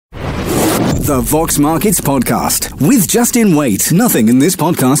The Vox Markets Podcast with Justin Waite. Nothing in this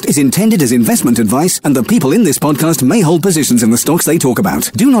podcast is intended as investment advice, and the people in this podcast may hold positions in the stocks they talk about.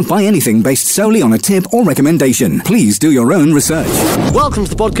 Do not buy anything based solely on a tip or recommendation. Please do your own research. Welcome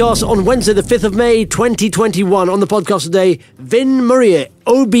to the podcast on Wednesday, the 5th of May, 2021. On the podcast today, Vin Murria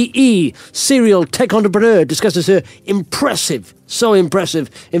OBE, serial tech entrepreneur, discusses her impressive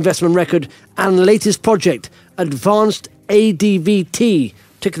investment record and latest project, AdvancedAdvT.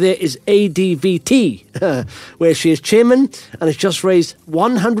 Ticker there is ADVT, where she is chairman and has just raised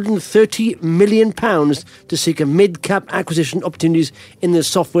 £130 million to seek a mid-cap acquisition opportunities in the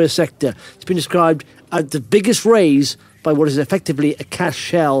software sector. It's been described as the biggest raise by what is effectively a cash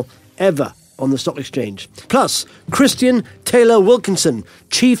shell ever on the stock exchange. Plus, Taylor-Wilkinson,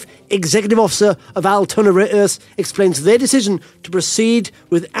 Chief Executive Officer of Altona Rare Earths, explains their decision to proceed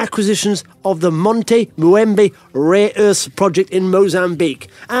with acquisitions of the Monte Muambe Rare Earths project in Mozambique.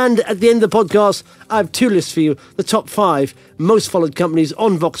 And at the end of the podcast, I have two lists for you: the top 5 most followed companies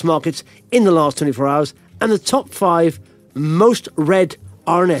on Vox Markets in the last 24 hours and the top 5 most read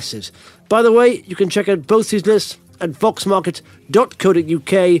RNSs. By the way, you can check out both these lists at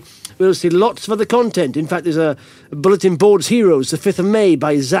voxmarkets.co.uk. We'll see lots of other content. In fact, there's a Bulletin Boards Heroes, the 5th of May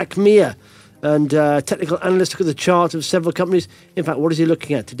by Zach Meir. And technical analyst look at the chart of several companies. In fact, what is he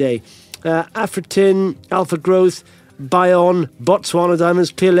looking at today? Afritin, Alpha Growth, Bion, Botswana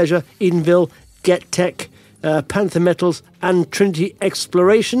Diamonds, Clear Leisure, Edenville, Get Tech, Panther Metals, and Trinity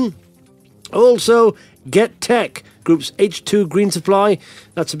Exploration. Also, Get Tech Group's H2 Green Supply.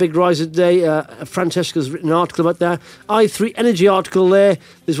 That's a big rise today. Francesca's written an article about that. i3 Energy article there.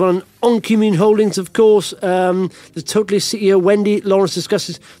 There's one on Oncommune Holdings, of course. The Totally CEO Wendy Lawrence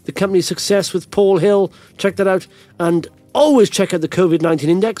discusses the company's success with Paul Hill. Check that out. And always check out the COVID-19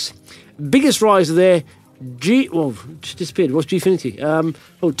 index. Biggest rise there. She disappeared. What's Gfinity?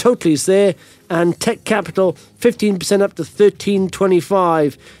 Totally is there. And Tech Capital, 15% up to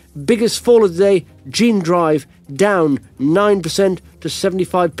 13.25. Biggest fall of the day, Gene Drive, down 9% to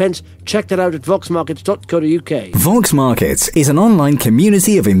 75 pence. Check that out at voxmarkets.co.uk. Vox Markets is an online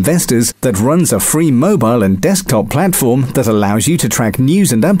community of investors that runs a free mobile and desktop platform that allows you to track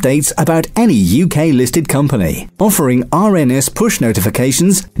news and updates about any UK-listed company, offering RNS push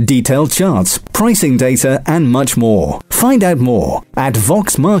notifications, detailed charts, pricing data, and much more. Find out more at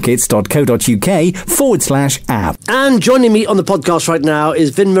voxmarkets.co.uk/app. And joining me on the podcast right now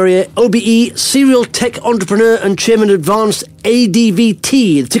is Vin Murria OBE, serial tech entrepreneur and chairman of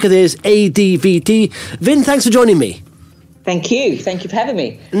AdvancedAdvT. The ticker there is ADVT. Vin, thanks for joining me. Thank you. Thank you for having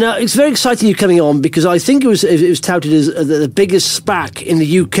me. Now, it's very exciting you coming on because I think it was touted as the biggest SPAC in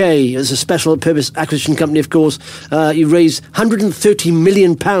the UK as a special purpose acquisition company, of course. You raised £130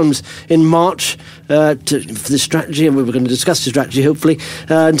 million in March for the strategy, and we're going to discuss the strategy, hopefully.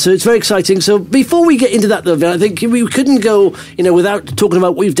 And so it's very exciting. So before we get into that, though, Vin, I think we couldn't go without talking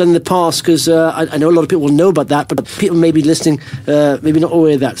about what you've done in the past, because I know a lot of people will know about that, but people may be listening, maybe not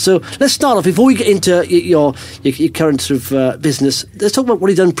aware of that. So let's start off, before we get into your current sort of business, let's talk about what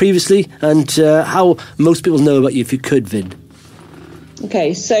you've done previously and how most people know about you, if you could, Vin.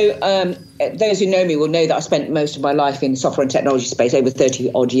 Okay, so those who know me will know that I spent most of my life in the software and technology space, over 30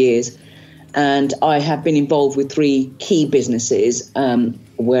 odd years, and I have been involved with 3 key businesses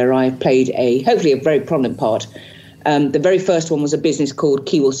where I played hopefully a very prominent part. The very first one was a business called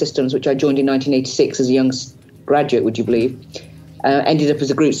Keywell Systems, which I joined in 1986 as a young graduate, would you believe? Ended up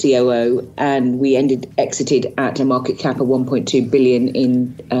as a group COO, and we exited at a market cap of 1.2 billion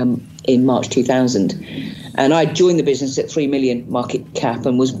in March 2000. And I joined the business at 3 million market cap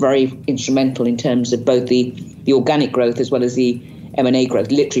and was very instrumental in terms of both the organic growth as well as the M&A growth,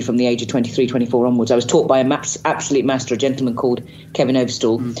 literally from the age of 23, 24 onwards. I was taught by an absolute master, a gentleman called Kevin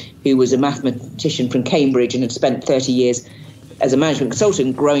Overstall, who was a mathematician from Cambridge and had spent 30 years as a management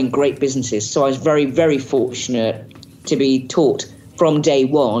consultant growing great businesses. So I was very, very fortunate to be taught from day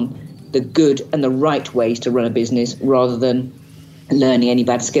one the good and the right ways to run a business rather than learning any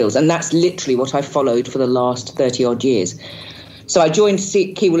bad skills. And that's literally what I followed for the last 30 odd years. So I joined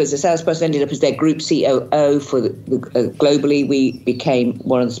Keywell as a salesperson, ended up as their group COO for globally. We became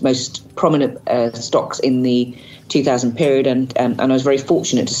one of the most prominent stocks in the 2000 period, and I was very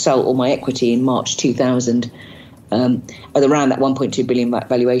fortunate to sell all my equity in March 2000 at around that 1.2 billion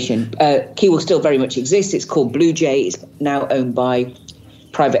valuation. Keywell still very much exists. It's called Blue Jay. It's now owned by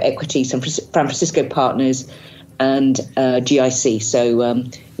private equity, San Francisco partners, and GIC. So,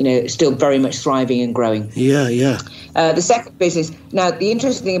 still very much thriving and growing. Yeah. The second business. Now, the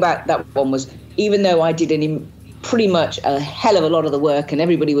interesting thing about that one was, even though I did pretty much a hell of a lot of the work, and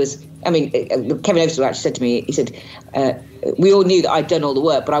everybody was, Kevin Overstall actually said to me, he said, we all knew that I'd done all the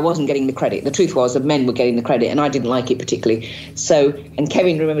work, but I wasn't getting the credit. The truth was the men were getting the credit, and I didn't like it particularly. So, and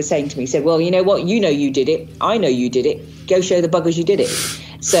Kevin remember saying to me, he said, well, you know what, you know you did it, I know you did it, go show the buggers you did it.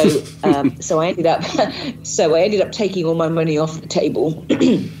 So so I ended up taking all my money off the table,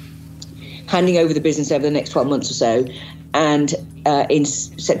 handing over the business over the next 12 months or so, and in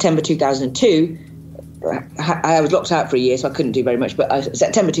September 2002, I was locked out for a year, so I couldn't do very much. But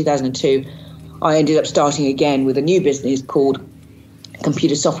September 2002, I ended up starting again with a new business called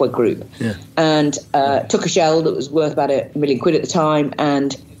Computer Software Group, and took a shell that was worth about £1 million at the time,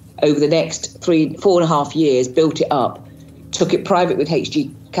 and over the next 4.5 years, built it up, took it private with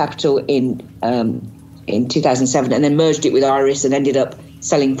HG Capital in 2007, and then merged it with Iris, and ended up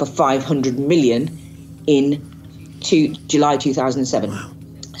selling for 500 million in July 2007. Wow.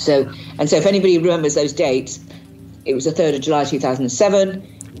 So if anybody remembers those dates, it was the 3rd of July 2007.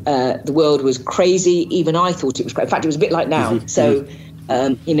 The world was crazy. Even I thought it was crazy. In fact, it was a bit like now. Mm-hmm. So,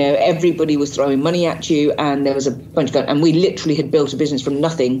 everybody was throwing money at you, and there was a bunch of, and we literally had built a business from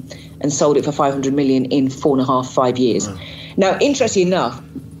nothing and sold it for 500 million in 5 years. Wow. Now, interestingly enough,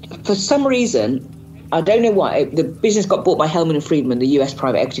 for some reason, I don't know why, the business got bought by Hellman & Friedman, the US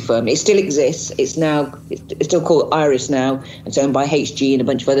private equity firm. It still exists. It's still called Iris now. It's owned by HG and a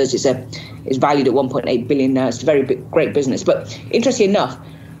bunch of others. It's valued at 1.8 billion now. It's a very great business. But interestingly enough,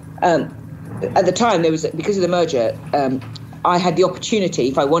 at the time, there was, because of the merger, I had the opportunity,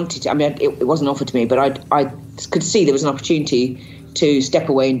 if I wanted to, it wasn't offered to me, but I could see there was an opportunity to step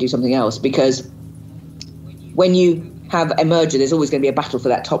away and do something else, because when you have a merger, there's always going to be a battle for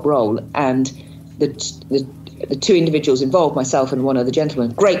that top role. And the two individuals involved, myself and one other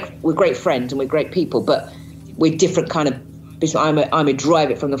gentleman, we're great friends and we're great people, but we're different kind of business. I'm a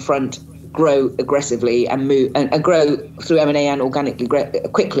drive it from the front, grow aggressively and move and grow through M&A and organically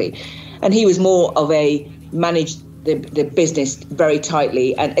quickly. And he was more of a manage the business very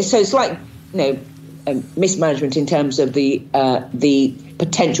tightly. And so it's like, mismanagement in terms of the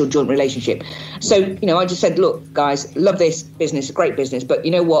potential joint relationship. So, I just said, look, guys, love this business, a great business, but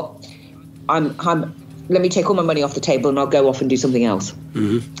you know what? Let me take all my money off the table and I'll go off and do something else.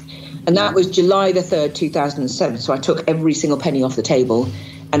 Mm-hmm. And that was July the 3rd, 2007. So I took every single penny off the table.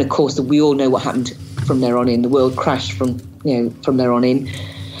 And of course, we all know what happened from there on in. The world crashed from there on in.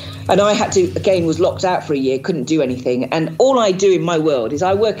 And I had to, again, was locked out for a year, couldn't do anything. And all I do in my world is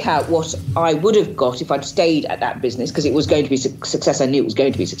I work out what I would have got if I'd stayed at that business, because it was going to be success. I knew it was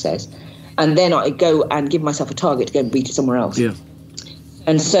going to be success. And then I go and give myself a target to go and beat it somewhere else. Yeah.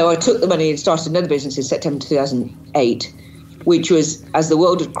 And so I took the money and started another business in September 2008, which was, as the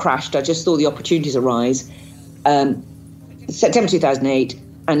world had crashed, I just saw the opportunities arise. September 2008,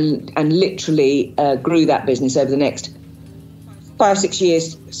 and literally grew that business over the next 5-6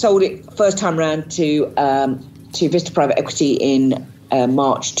 years. Sold it first time round to Vista Private Equity in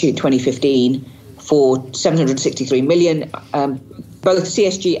March 2015 for 763 million. Both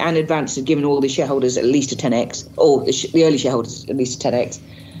CSG and Advanced had given all the shareholders at least a 10x, or the early shareholders at least a 10x.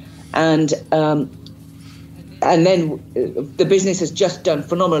 And then the business has just done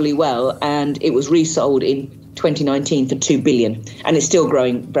phenomenally well, and it was resold in 2019 for 2 billion, and it's still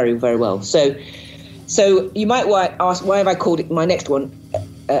growing very, very well. So you might ask, why have I called it my next one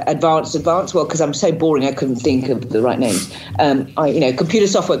AdvancedAdvT? Well, because I'm so boring, I couldn't think of the right names. Computer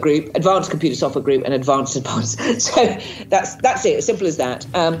Software Group, Advanced Computer Software Group, and AdvancedAdvT. So that's it, as simple as that.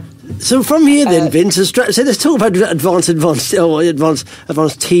 So from here then, Vince, so let's talk about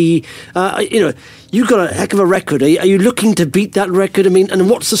AdvancedAdvT. You've got a heck of a record. Are you looking to beat that record? And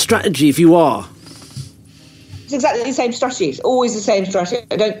what's the strategy if you are? It's exactly the same strategy. It's always the same strategy.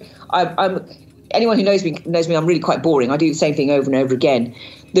 Anyone who knows me, I'm really quite boring. I do the same thing over and over again.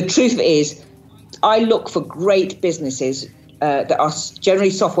 The truth is, I look for great businesses that are generally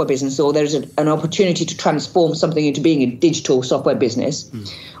software business, or there's an opportunity to transform something into being a digital software business,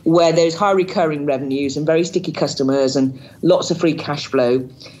 where there's high recurring revenues and very sticky customers and lots of free cash flow,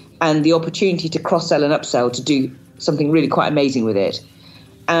 and the opportunity to cross-sell and upsell to do something really quite amazing with it.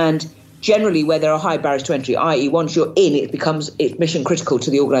 And generally where there are high barriers to entry, i.e. once you're in, it's mission critical to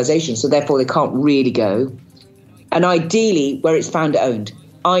the organisation, so therefore they can't really go. And ideally where it's founder owned,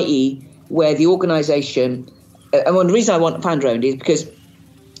 i.e. where the organisation, and the reason I want founder owned is because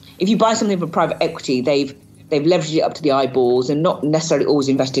if you buy something from private equity, they've leveraged it up to the eyeballs and not necessarily always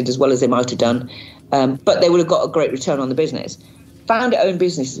invested as well as they might have done, but they would have got a great return on the business. Founder-owned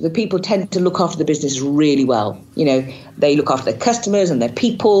businesses, the people tend to look after the business really well. They look after their customers and their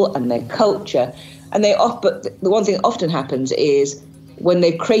people and their culture. But the one thing that often happens is when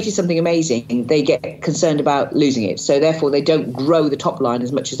they've created something amazing, they get concerned about losing it. So therefore, they don't grow the top line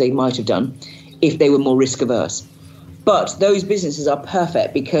as much as they might have done if they were more risk averse. But those businesses are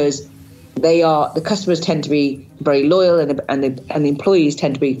perfect because the customers tend to be very loyal, and the employees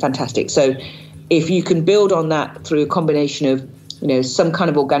tend to be fantastic. So if you can build on that through a combination of, some kind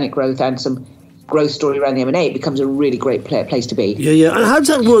of organic growth and some growth story around the M&A, it becomes a really great place to be. Yeah. And how does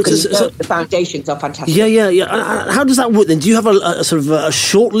that work? The foundations are fantastic. Yeah. And how does that work then? Do you have a sort of a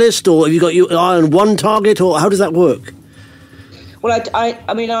short list, or have you got your eye on one target, or how does that work? Well,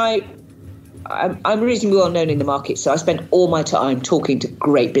 I'm reasonably well known in the market, so I spend all my time talking to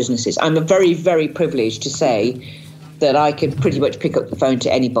great businesses. I'm very, very privileged to say that I can pretty much pick up the phone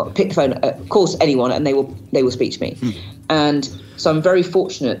to anybody, of course, anyone, and they will speak to me. And so I'm very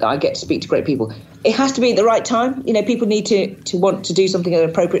fortunate that I get to speak to great people. It has to be at the right time. People need to want to do something at an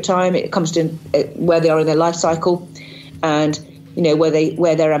appropriate time. It comes to where they are in their life cycle, and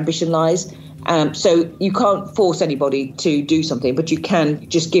where their ambition lies. So you can't force anybody to do something, but you can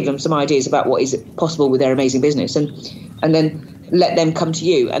just give them some ideas about what is possible with their amazing business, and then let them come to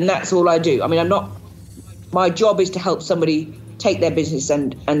you. And that's all I do. I mean, my job is to help somebody take their business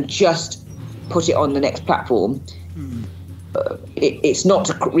and just put it on the next platform. It's not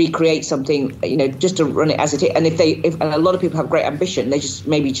to recreate something, just to run it as it is. And if a lot of people have great ambition, they just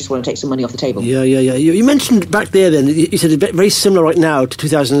want to take some money off the table. Yeah. You mentioned back there then, you said it's very similar right now to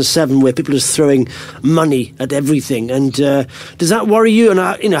 2007, where people are just throwing money at everything. And does that worry you? And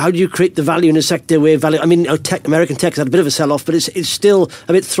how do you create the value in a sector where American tech has had a bit of a sell-off, but it's still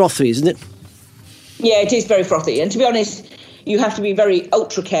a bit frothy, isn't it? Yeah, it is very frothy. And to be honest, you have to be very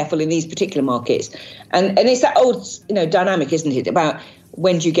ultra careful in these particular markets. And it's that old, dynamic, isn't it, about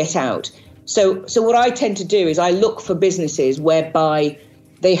when do you get out? So what I tend to do is I look for businesses whereby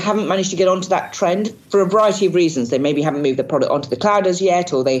they haven't managed to get onto that trend for a variety of reasons. They maybe haven't moved the product onto the cloud as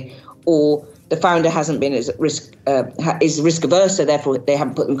yet, or the founder hasn't been as risk averse, so therefore they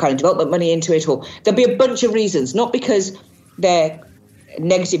haven't put the kind of development money into it. Or there'll be a bunch of reasons, not because they're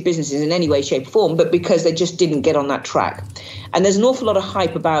negative businesses in any way, shape, or form, but because they just didn't get on that track. And there's an awful lot of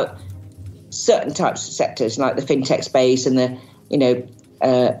hype about certain types of sectors, like the fintech space and there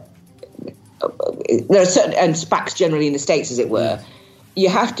are certain, and SPACs generally in the States, as it were.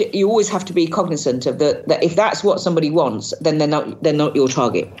 You always have to be cognizant of that if that's what somebody wants, then they're not your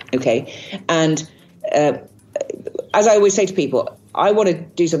target. Okay. And as I always say to people, I want to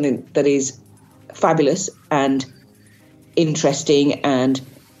do something that is fabulous and interesting and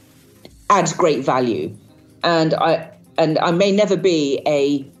adds great value. And I may never be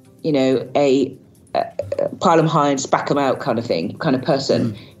a pile them high and spack them out kind of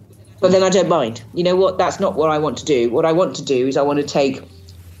person. But then I don't mind. You know what? That's not what I want to do. What I want to do is I want to take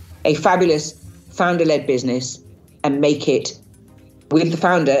a fabulous founder-led business and make it, with the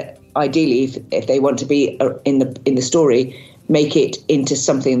founder, ideally, if they want to be in the story, make it into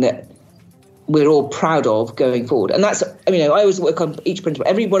something that we're all proud of going forward. And that's, I always work on each principle.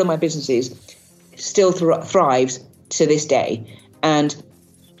 Every one of my businesses still thrives to this day. And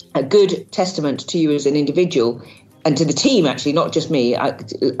a good testament to you as an individual and to the team, actually, not just me, I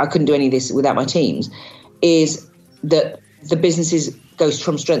couldn't do any of this without my teams, is that the businesses goes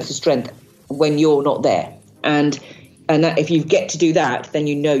from strength to strength when you're not there. And that if you get to do that, then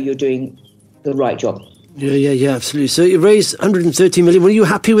you're doing the right job. Yeah, absolutely. So you raised 130 million. Were you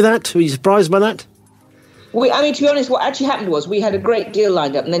happy with that? Were you surprised by that? To be honest, what actually happened was we had a great deal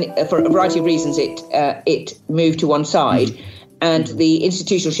lined up, and then for a variety of reasons, it moved to one side. And the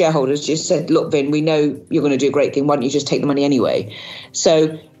institutional shareholders just said, look, Vin, we know you're going to do a great thing. Why don't you just take the money anyway?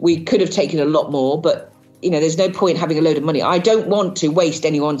 So we could have taken a lot more, but, there's no point having a load of money. I don't want to waste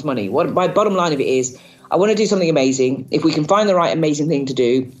anyone's money. What my bottom line of it is, I want to do something amazing. If we can find the right amazing thing to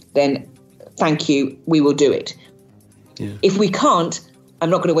do, then thank you, we will do it. Yeah. If we can't, I'm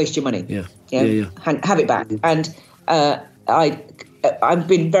not going to waste your money. Yeah. Have it back. And I've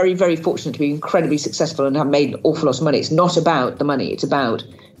been very, very fortunate to be incredibly successful and have made an awful lot of money. It's not about the money. It's about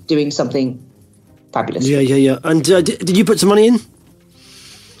doing something fabulous. Yeah. And did you put some money in?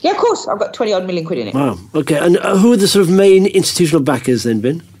 Yeah, of course. I've got 20-odd million quid in it. Wow. Okay. And who are the sort of main institutional backers then,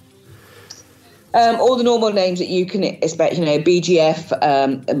 Vin? All the normal names that you can expect, BGF,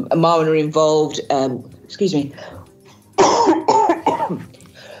 Marwan are involved. Excuse me.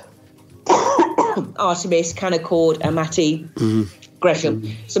 Artemis, Canaccord, Amati, Gresham,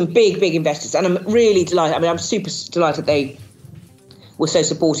 some big investors, and I'm really delighted. I'm super delighted they were so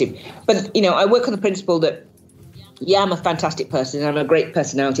supportive. But I work on the principle that I'm a fantastic person, I'm a great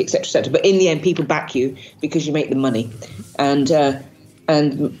personality, etc., but in the end, people back you because you make them money, and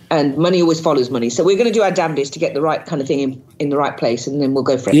and money always follows money. So we're going to do our damnedest to get the right kind of thing in the right place, and then we'll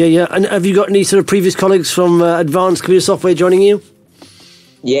go for it. Yeah. And have you got any sort of previous colleagues from Advanced Computer Software joining you?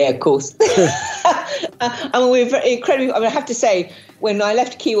 Yeah, of course. I mean, we're very incredibly. I mean, I have to say, when I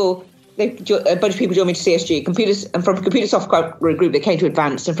left Keywell, a bunch of people joined me to CSG, computers, and from Computer Software Group, they came to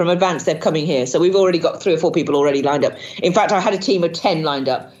Advanced, and from Advanced, they're coming here. So we've already got 3 or 4 people already lined up. In fact, I had a team of 10 lined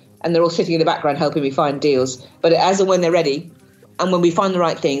up, and they're all sitting in the background helping me find deals. But as and when they're ready, and when we find the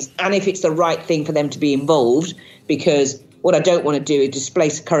right things, and if it's the right thing for them to be involved, because what I don't want to do is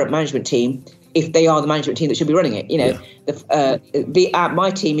displace the current management team if they are the management team that should be running it. You know,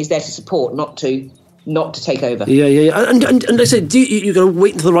 my team is there to support, not to take over. Yeah. And I said, you got to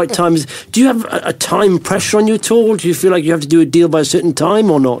wait until the right time. Do you have a time pressure on you at all? Do you feel like you have to do a deal by a certain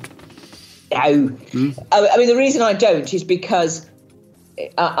time or not? No. I mean, the reason I don't is because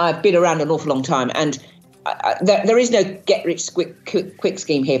I've been around an awful long time, and there is no get-rich-quick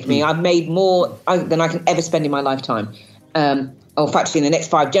scheme here for me. I've made more than I can ever spend in my lifetime. Factually, in the next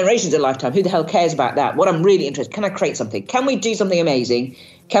 5 generations of lifetime. Who the hell cares about that? What I'm really interested, can I create something? Can we do something amazing?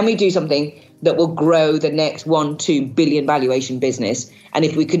 Can we do something that will grow the next 1-2 billion valuation business? And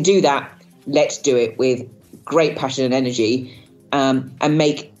if we can do that, let's do it with great passion and energy, and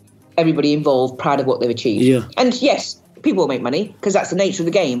make everybody involved proud of what they've achieved. Yeah. And yes, people will make money because that's the nature of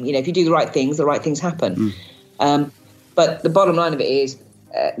the game. You know, if you do the right things happen. But the bottom line of it is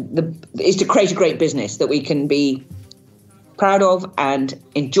to create a great business that we can be proud of and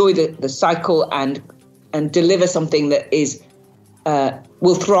enjoy the cycle and deliver something that is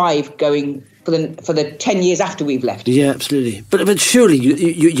will thrive going for the 10 years after we've left. Yeah, absolutely. But surely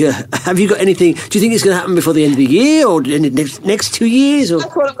you have you got anything? Do you think it's going to happen before the end of the year or in the next 2 years? Or?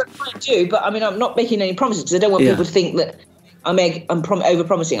 That's what I'm going to try and do. But I mean, I'm not making any promises because I don't want people to think that I'm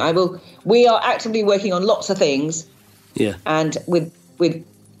over-promising. We are actively working on lots of things. Yeah. And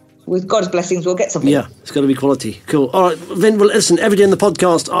with God's blessings, we'll get something. Yeah, it's got to be quality. Cool. All right, Vin, well, listen, every day in the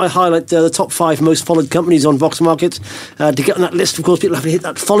podcast, I highlight the top 5 most followed companies on Vox Markets. To get on that list, of course, people have to hit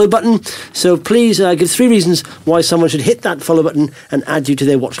that follow button. So please give 3 reasons why someone should hit that follow button and add you to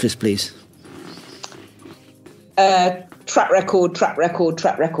their watch list, please. Track record. That'll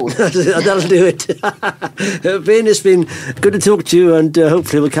do it. Vin, it's been good to talk to you, and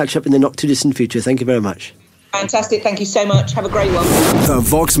hopefully we'll catch up in the not-too-distant future. Thank you very much. Fantastic. Thank you so much. Have a great one. The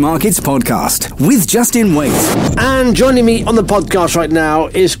Vox Markets Podcast with Justin Waite. And joining me on the podcast right now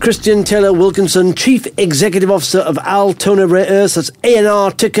is Christian Taylor-Wilkinson, Chief Executive Officer of Altona Rare Earths. That's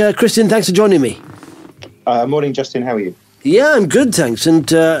ANR ticker. Christian, thanks for joining me. Morning, Justin. How are you? Yeah, I'm good, thanks.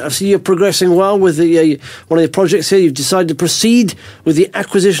 And I see you're progressing well with one of the projects here. You've decided to proceed with the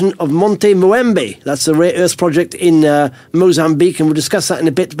acquisition of Monte Muambe. That's the rare earth project in Mozambique, and we'll discuss that in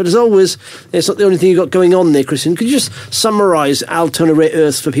a bit. But as always, it's not the only thing you've got going on there, Christian. Could you just summarise Altona Rare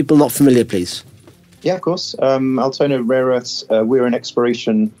Earths for people not familiar, please? Yeah, of course. Altona Rare Earths, we're an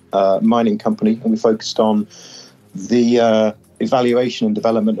exploration mining company, and we focused on the evaluation and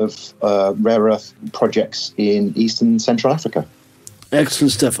development of rare earth projects in Eastern and Central Africa.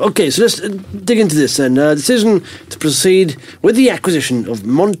 Excellent stuff. Okay, so let's dig into this then. Decision to proceed with the acquisition of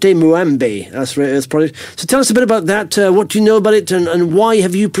Monte Muambe, that's rare earth project. So tell us a bit about that. What do you know about it, and why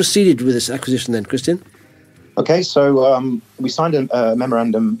have you proceeded with this acquisition then, Christian? Okay, so we signed a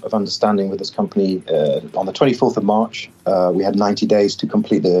memorandum of understanding with this company on the 24th of March. We had 90 days to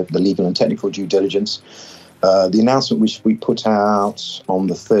complete the legal and technical due diligence. The announcement which we put out on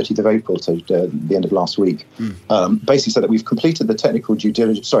the 30th of April, so the end of last week, basically said that we've completed the technical due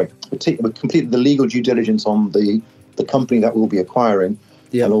diligence. We've completed the legal due diligence on the company that we'll be acquiring,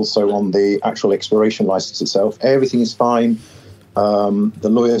 and also on the actual exploration license itself. Everything is fine. The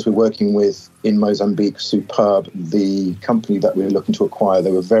lawyers we're working with in Mozambique, superb. The company that we're looking to acquire,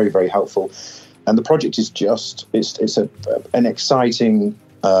 they were very, very helpful. And the project is it's an exciting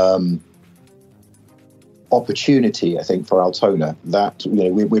opportunity, I think, for Altona that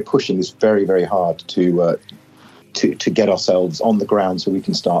we're pushing this very, very hard to get ourselves on the ground so we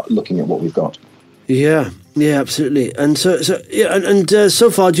can start looking at what we've got. Yeah, absolutely. And so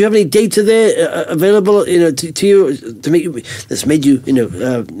far, do you have any data there available, to you to make you that's made you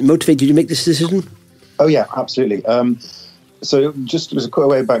motivate you to make this decision? Oh yeah, absolutely. So just as a quick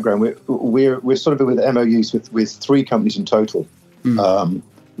way of background, we're sort of with MOUs with 3 companies in total.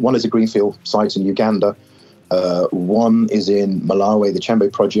 One is a greenfield site in Uganda. One is in Malawi, the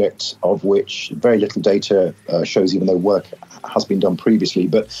Chambe project, of which very little data shows, even though work has been done previously.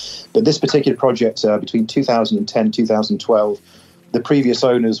 But this particular project, between 2010 and 2012, the previous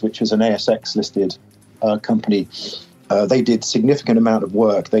owners, which was an ASX-listed company, They did significant amount of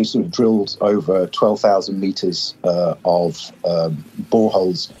work. They sort of drilled over 12,000 meters of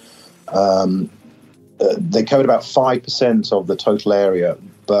boreholes. They covered about 5% of the total area,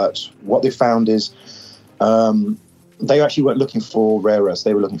 but what they found is they actually weren't looking for rare earths.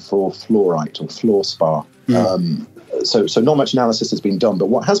 They were looking for fluorite or fluorspar. So not much analysis has been done, but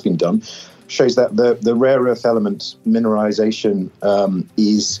what has been done shows that the rare earth element mineralization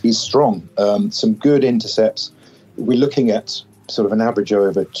is strong. Some good intercepts. We're looking at sort of an average of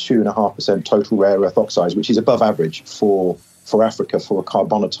over 2.5% total rare earth oxides, which is above average for Africa, for a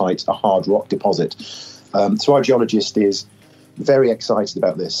carbonatite, a hard rock deposit. So our geologist is very excited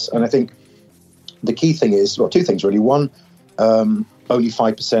about this. And I think the key thing is, well, two things really. One, only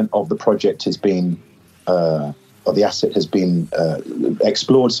 5% of the project has been, of the asset has been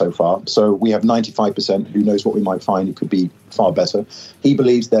explored so far. So we have 95%. Who knows what we might find? It could be far better. He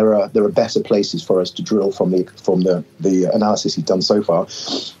believes there are better places for us to drill from the analysis he's done so far.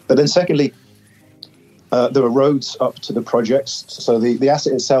 But then secondly, there are roads up to the projects. So the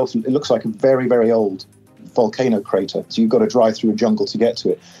asset itself, it looks like a very, very old volcano crater. So you've got to drive through a jungle to get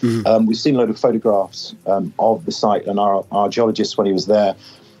to it. We've seen a load of photographs of the site, and our geologist, when he was there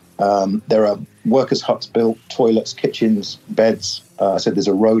are workers' huts built, toilets, kitchens, beds. I said there's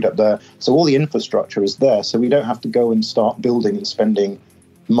a road up there. So all the infrastructure is there. So we don't have to go and start building and spending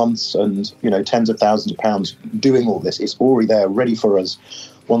months and tens of thousands of pounds doing all this. It's already there, ready for us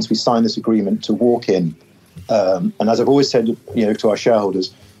once we sign this agreement to walk in. And as I've always said, to our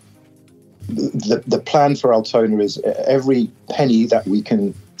shareholders, the plan for Altona is every penny that we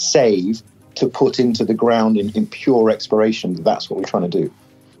can save to put into the ground in pure exploration. That's what we're trying to do.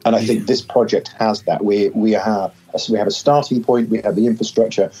 And I think this project has that. We have a starting point. We have the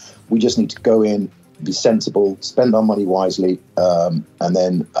infrastructure. We just need to go in, be sensible, spend our money wisely, and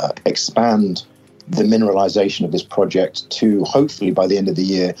then expand the mineralization of this project to hopefully by the end of the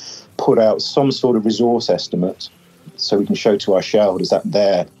year put out some sort of resource estimate so we can show to our shareholders that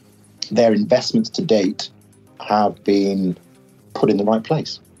their investments to date have been put in the right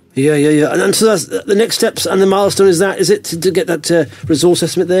place. Yeah. And so that's the next steps and the milestone is it to get that resource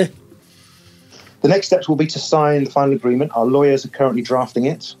estimate there? The next steps will be to sign the final agreement. Our lawyers are currently drafting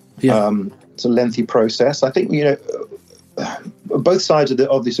it. Yeah. It's a lengthy process. I think, both sides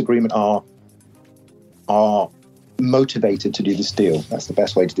of this agreement are motivated to do this deal. That's the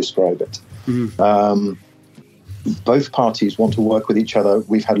best way to describe it. Both parties want to work with each other.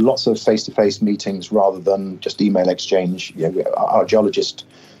 We've had lots of face-to-face meetings rather than just email exchange. Our geologist,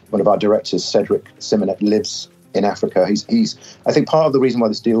 one of our directors, Cedric Simonet, lives in Africa. He's. I think part of the reason why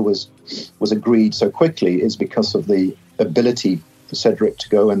this deal was agreed so quickly is because of the ability for Cedric to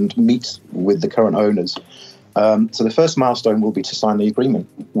go and meet with the current owners. So the first milestone will be to sign the agreement,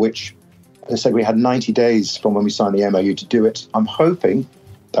 which, as I said, we had 90 days from when we signed the MOU to do it. I'm hoping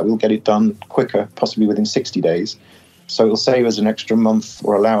that we'll get it done quicker, possibly within 60 days. So it'll save us an extra month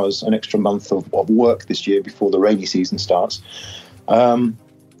or allow us an extra month of work this year before the rainy season starts. And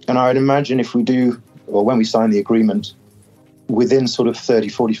I would imagine if we do, or when we sign the agreement, within sort of 30,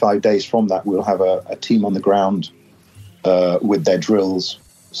 45 days from that, we'll have a team on the ground with their drills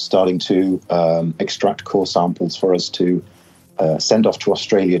starting to extract core samples for us to send off to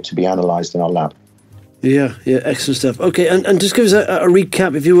Australia to be analysed in our lab. Yeah, excellent stuff. Okay, and just give us a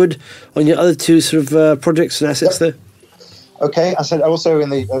recap, if you would, on your other two sort of projects and assets there. Okay, I said also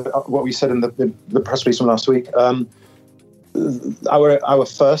in the what we said in the press release from last week. Our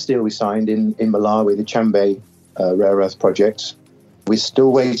first deal we signed in Malawi, the Muambe rare earth project. We're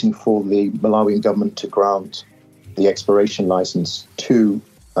still waiting for the Malawian government to grant the exploration license to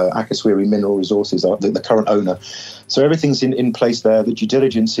Akaswiri Mineral Resources, the current owner. So everything's in place there. The due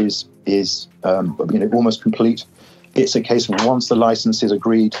diligence is almost complete. It's a case of once the license is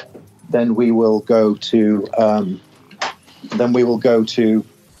agreed, then we will go to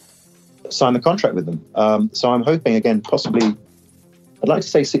sign the contract with them. So I'm hoping, again, possibly, I'd like to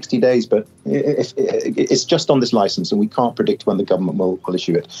say 60 days, but if it's just on this license, and we can't predict when the government will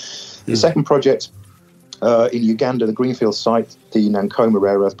issue it. The second project in Uganda, the Greenfield site, the Nankoma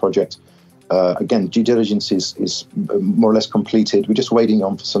rare earth project, again, due diligence is more or less completed. We're just waiting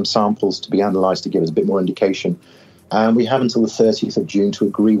on for some samples to be analysed to give us a bit more indication. And we have until the 30th of June to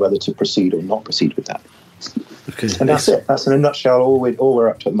agree whether to proceed or not proceed with that. Okay. And that's it. That's in a nutshell all we're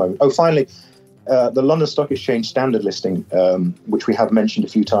up to at the moment. Oh, finally, the London Stock Exchange standard listing, which we have mentioned a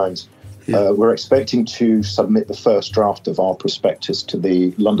few times, we're expecting to submit the first draft of our prospectus to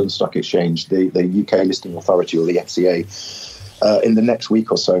the London Stock Exchange, the UK Listing Authority, or the FCA, in the next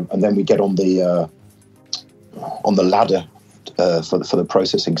week or so, and then we get on the ladder for the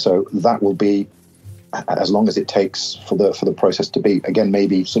processing. So that will be as long as it takes for the process to be, again,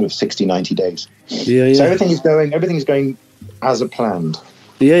 maybe sort of 60, 90 days. Yeah. So everything is going as planned.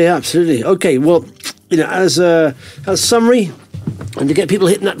 Yeah, absolutely. Okay, well, as a summary, and to get people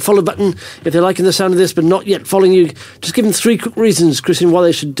hitting that follow button if they're liking the sound of this but not yet following you, just give them 3 quick reasons, Christian, why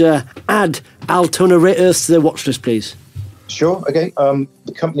they should add Altona Rare Earths to their watch list, please. Sure. Okay.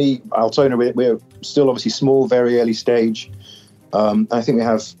 The company Altona, we're still obviously small, very early stage. I think we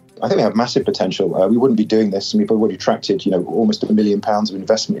have massive potential. We wouldn't be doing this, and we've already attracted, almost £1 million of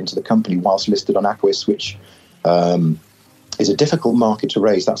investment into the company whilst listed on Aquis, which is a difficult market to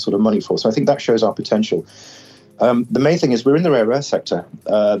raise that sort of money for. So I think that shows our potential. The main thing is we're in the rare earth sector.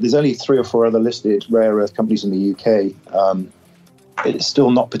 There's only 3 or 4 other listed rare earth companies in the UK. It's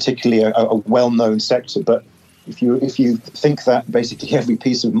still not particularly a well-known sector, but if you think that basically every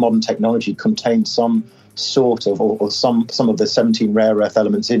piece of modern technology contains some sort of or some of the 17 rare earth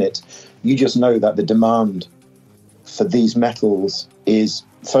elements in it, you just know that the demand for these metals is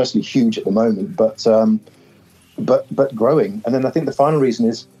firstly huge at the moment, but growing. And then I think the final reason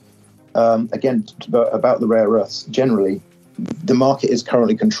is, again, about the rare earths generally, the market is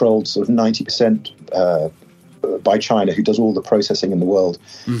currently controlled sort of 90% by China, who does all the processing in the world.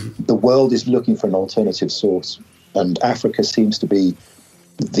 Mm-hmm. The world is looking for an alternative source, and Africa seems to be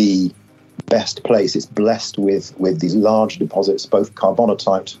the best place. It's blessed with these large deposits, both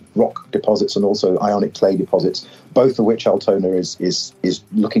carbonatite rock deposits and also ionic clay deposits, both of which Altona is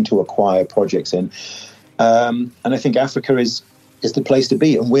looking to acquire projects in. And I think Africa is the place to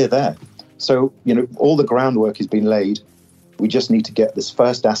be, and we're there. So, all the groundwork has been laid. We just need to get this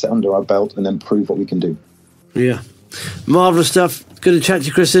first asset under our belt and then prove what we can do. Yeah. Marvellous stuff. Good to chat to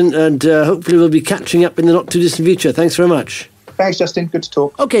you, Kristen, and hopefully we'll be catching up in the not-too-distant future. Thanks very much. Thanks, Justin. Good to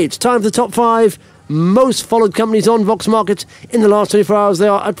talk. Okay, it's time for the top 5 most followed companies on Vox Markets in the last 24 hours. They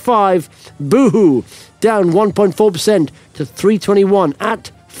are at 5, Boohoo, down 1.4% to 321.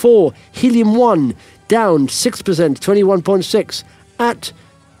 At 4, Helium 1, down 6%, 21.6. At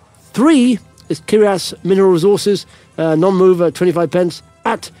 3 is Kirias Mineral Resources, non-mover, 25 pence.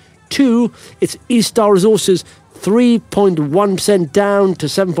 At 2, it's East Star Resources, 3.1% down to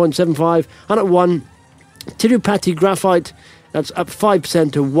 7.75. And at 1, Tirupati Graphite, that's up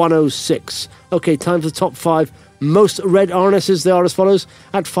 5% to 106. Okay, time for the top 5 most red RNSs. They are as follows.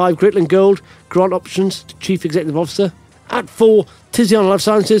 At 5, Greatland Gold, Grant Options, Chief Executive Officer. At 4, Tiziana Life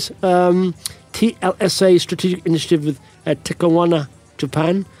Sciences, TLSA Strategic Initiative with Tekowana,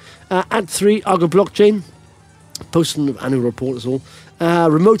 Japan. At 3, Argo Blockchain, posting an annual report as well.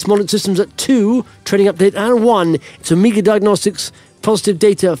 Remote Monitoring Systems at 2, trading update. And 1, it's Omega Diagnostics, positive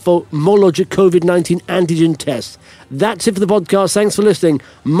data for Mologic COVID-19 antigen test. That's it for the podcast. Thanks for listening.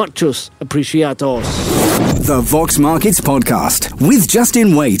 Muchos apreciados. The Vox Markets Podcast with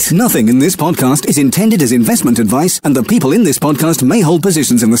Justin Waite. Nothing in this podcast is intended as investment advice, and the people in this podcast may hold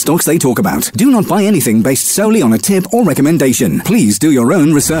positions in the stocks they talk about. Do not buy anything based solely on a tip or recommendation. Please do your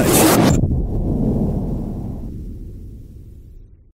own research.